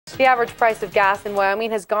The average price of gas in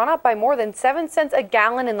Wyoming has gone up by more than 7 cents a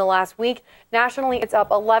gallon in the last week. Nationally, it's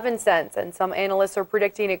up 11 cents, and some analysts are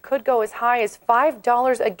predicting it could go as high as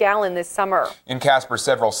 $5 a gallon this summer. In Casper,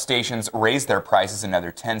 several stations raised their prices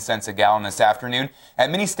another 10 cents a gallon this afternoon.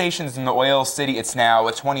 At many stations in the Oil City, it's now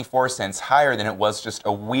 24 cents higher than it was just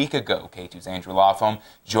a week ago. K2's Andrew Lawfome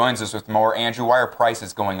joins us with more. Andrew, why are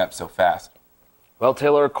prices going up so fast? Well,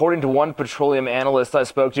 Taylor, according to one petroleum analyst I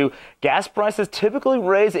spoke to, gas prices typically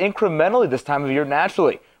raise incrementally this time of year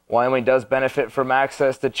naturally. Wyoming does benefit from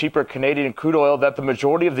access to cheaper Canadian crude oil that the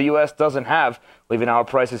majority of the U.S. doesn't have, leaving our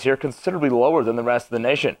prices here considerably lower than the rest of the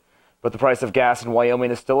nation. But the price of gas in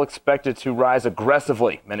Wyoming is still expected to rise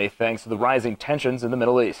aggressively, many thanks to the rising tensions in the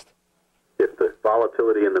Middle East. If the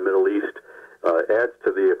volatility in the Middle East adds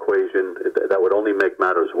to the equation, that would only make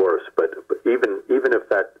matters worse. But even if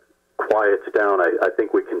that quiets down, I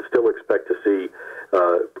think we can still expect to see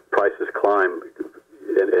prices climb,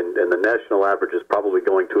 and the national average is probably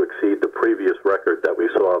going to exceed the previous record that we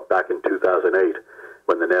saw back in 2008,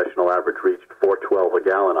 when the national average reached $4.12 a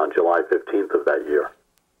gallon on July 15th of that year.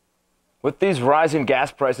 With these rising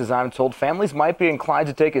gas prices, I'm told families might be inclined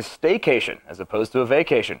to take a staycation as opposed to a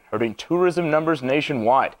vacation, hurting tourism numbers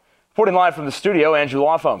nationwide. Reporting live from the studio, Andrew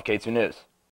Lawfome, K2 News.